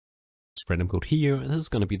It's Random Code here, and this is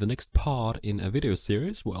going to be the next part in a video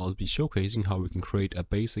series where I'll be showcasing how we can create a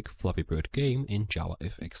basic Flappy Bird game in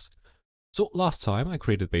JavaFX. So last time I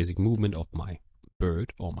created basic movement of my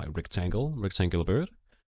bird or my rectangular bird,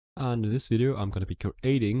 and in this video I'm going to be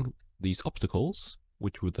creating these obstacles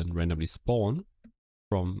which will then randomly spawn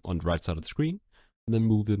from on the right side of the screen, and then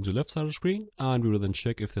move them to the left side of the screen, and we will then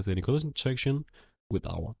check if there's any collision detection with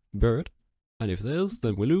our bird, and if there is,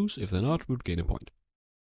 then we lose. If they're not, we'll gain a point.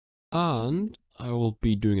 And I will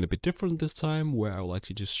be doing it a bit different this time, where I will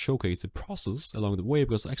actually just showcase the process along the way,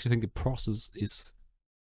 because I actually think the process is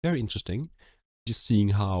very interesting, just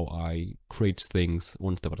seeing how I create things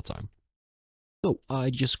one step at a time. So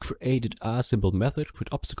I just created a simple method with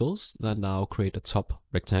obstacles that now create a top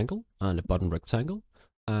rectangle and a bottom rectangle,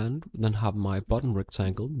 and then have my bottom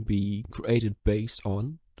rectangle be created based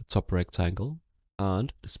on the top rectangle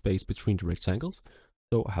and the space between the rectangles.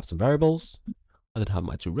 So I have some variables. I then have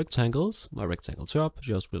my two rectangles, my rectangle top,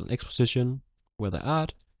 just with an X position, where they're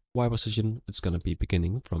at, Y position, it's going to be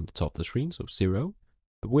beginning from the top of the screen, so 0.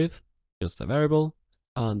 The width, just a variable,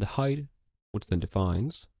 and the height, which then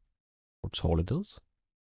defines how tall it is.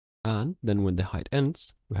 And then when the height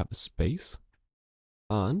ends, we have the space,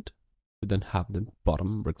 and we then have the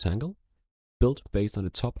bottom rectangle, built based on the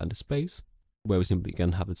top and the space, where we simply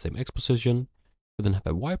again have the same X position. We then have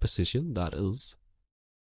a Y position that is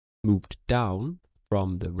moved down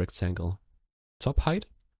from the rectangle top height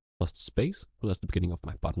plus the space, so that's the beginning of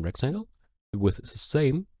my bottom rectangle. The width is the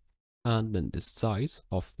same, and then the size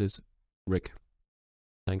of this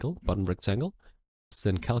bottom rectangle, is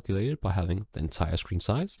then calculated by having the entire screen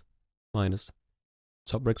size minus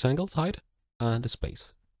top rectangle's height and the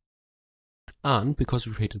space. And because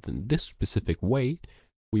we created it in this specific way,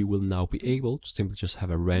 we will now be able to simply just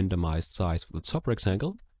have a randomized size for the top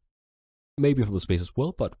rectangle, maybe for the space as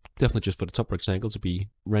well, but definitely just for the top rectangle to be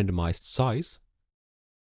randomized size.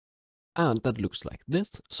 And that looks like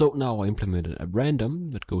this. So now I implemented a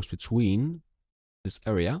random that goes between this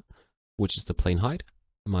area, which is the plane height,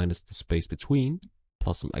 minus the space between,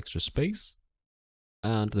 plus some extra space,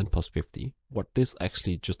 and then plus 50. What this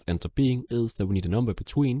actually just ends up being is that we need a number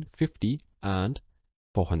between 50 and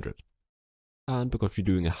 400. And because we're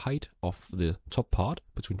doing a height of the top part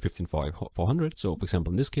between 50 and 400, so for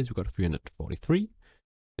example in this case we've got 343,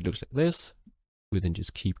 it looks like this. We then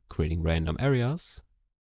just keep creating random areas.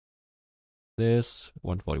 This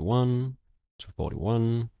 141,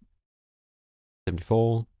 241,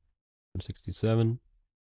 74, 67,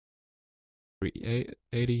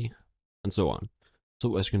 380, and so on.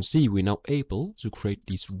 So as you can see, we're now able to create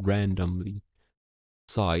these randomly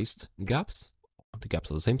sized gaps. The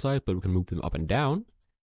gaps are the same size, but we can move them up and down.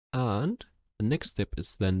 And the next step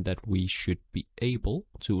is then that we should be able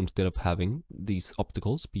to, instead of having these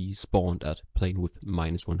obstacles be spawned at plane with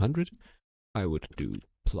minus 100, I would do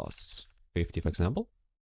plus 50, for example.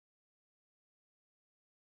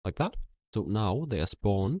 Like that. So now they are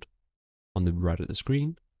spawned on the right of the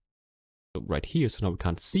screen. So right here, so now we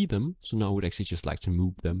can't see them. So now we'd actually just like to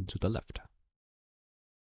move them to the left.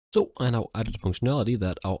 So I now added functionality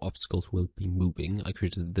that our obstacles will be moving. I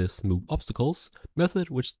created this move obstacles method,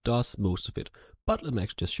 which does most of it. But let me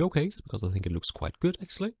actually just showcase, because I think it looks quite good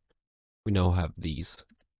actually. We now have these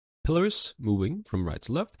pillars moving from right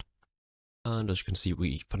to left. And as you can see,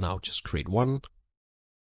 we for now just create one.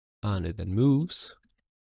 And it then moves.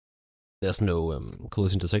 There's no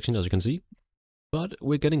collision intersection, as you can see. But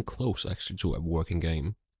we're getting close actually to a working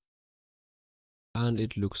game. And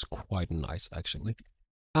it looks quite nice actually.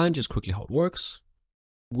 And just quickly how it works,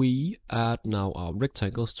 we add now our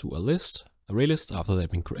rectangles to a array list after they've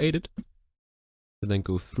been created. We then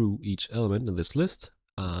go through each element in this list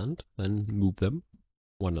and then move them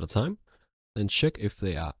one at a time. Then check if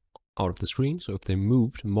they are out of the screen. So if they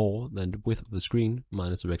moved more than the width of the screen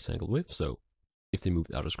minus the rectangle width, so if they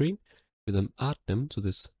moved out of screen, we then add them to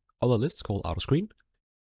this other list called out of screen.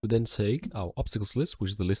 We then take our obstacles list,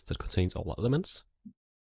 which is the list that contains all elements,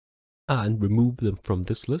 and remove them from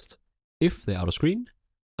this list if they're out of screen,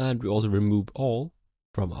 and we also remove all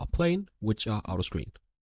from our plane which are out of screen.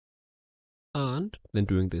 And then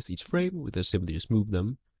doing this each frame, we then simply just move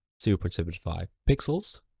them 0.75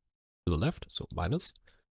 pixels to the left, so minus,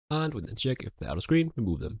 and we then check if they're out of screen,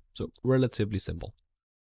 remove them. So relatively simple.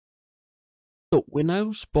 So we're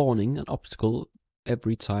now spawning an obstacle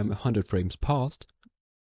every time 100 frames passed.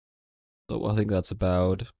 So I think that's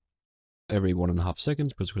about every 1.5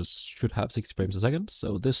 seconds, because we should have 60 frames a second.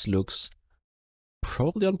 So this looks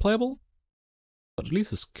probably unplayable, but at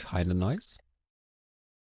least it's kind of nice.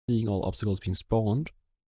 Seeing all obstacles being spawned,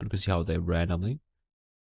 and you can see how they randomly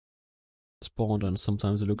spawned, and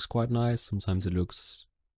sometimes it looks quite nice, sometimes it looks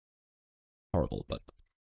horrible, but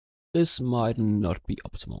this might not be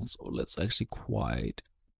optimal. So let's actually quite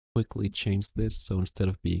quickly change this. So instead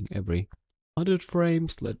of being every 100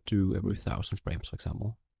 frames, let's do every 1000 frames, for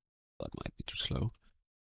example. That might be too slow.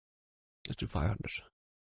 Let's do 500.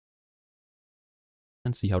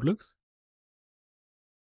 And see how it looks.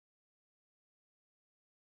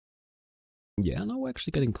 Yeah, now we're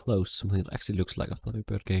actually getting close. Something that actually looks like a Flappy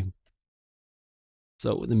Bird game.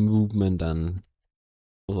 So the movement and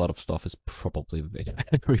a lot of stuff is probably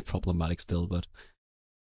very problematic still, but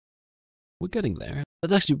we're getting there.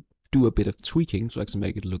 Let's actually do a bit of tweaking to actually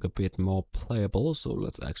make it look a bit more playable. So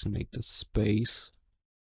let's actually make the space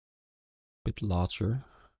a bit larger,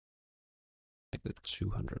 like the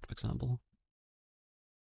 200, for example.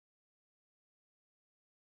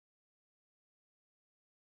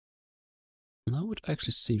 Now it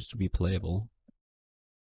actually seems to be playable.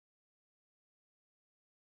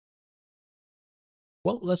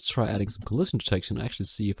 Well, let's try adding some collision detection and actually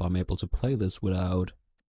see if I'm able to play this without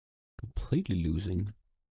completely losing.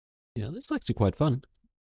 Yeah, this is actually quite fun.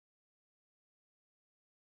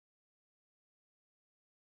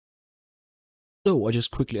 So I just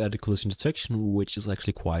quickly added collision detection, which is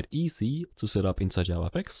actually quite easy to set up inside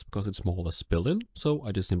JavaFX because it's more or less built in. So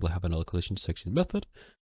I just simply have another collision detection method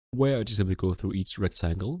where I just simply go through each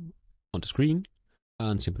rectangle on the screen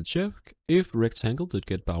and simply check if rectangle did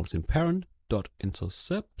get bounced in parent dot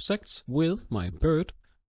intersects with my bird,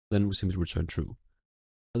 then we simply return true.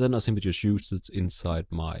 And then I simply just use it inside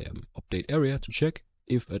my update area to check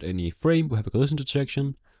if at any frame we have a collision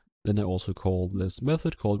detection. Then I also call this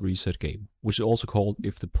method called reset game, which is also called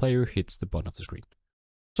if the player hits the button of the screen.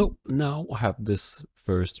 So now I have this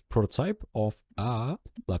first prototype of a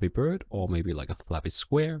Flappy Bird, or maybe like a Flappy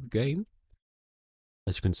Square game.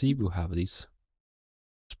 As you can see, we have these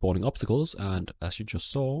spawning obstacles, and as you just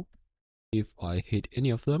saw, if I hit any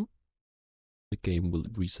of them, the game will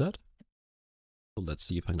reset. So let's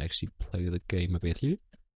see if I can actually play the game a bit here.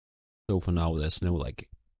 So for now, there's no like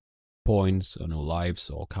points or no lives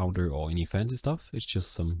or counter or any fancy stuff. It's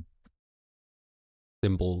just some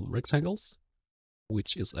simple rectangles,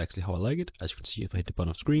 which is actually how I like it. As you can see, if I hit the button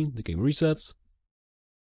of the screen, the game resets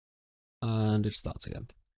and it starts again.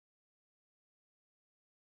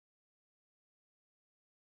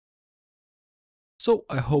 So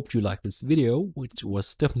I hope you liked this video, which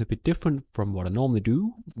was definitely a bit different from what I normally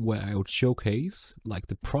do, where I would showcase like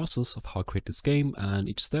the process of how I create this game and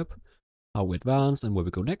each step, how we advance and where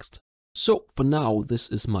we go next. So for now,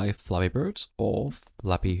 this is my Flappy Bird or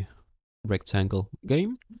Flappy Rectangle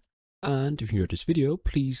game. And if you enjoyed this video,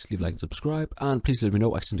 please leave a like and subscribe, and please let me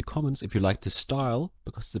know actually in the comments if you like this style,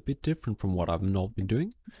 because it's a bit different from what I've not been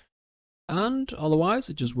doing. And otherwise,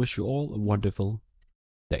 I just wish you all a wonderful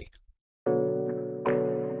day.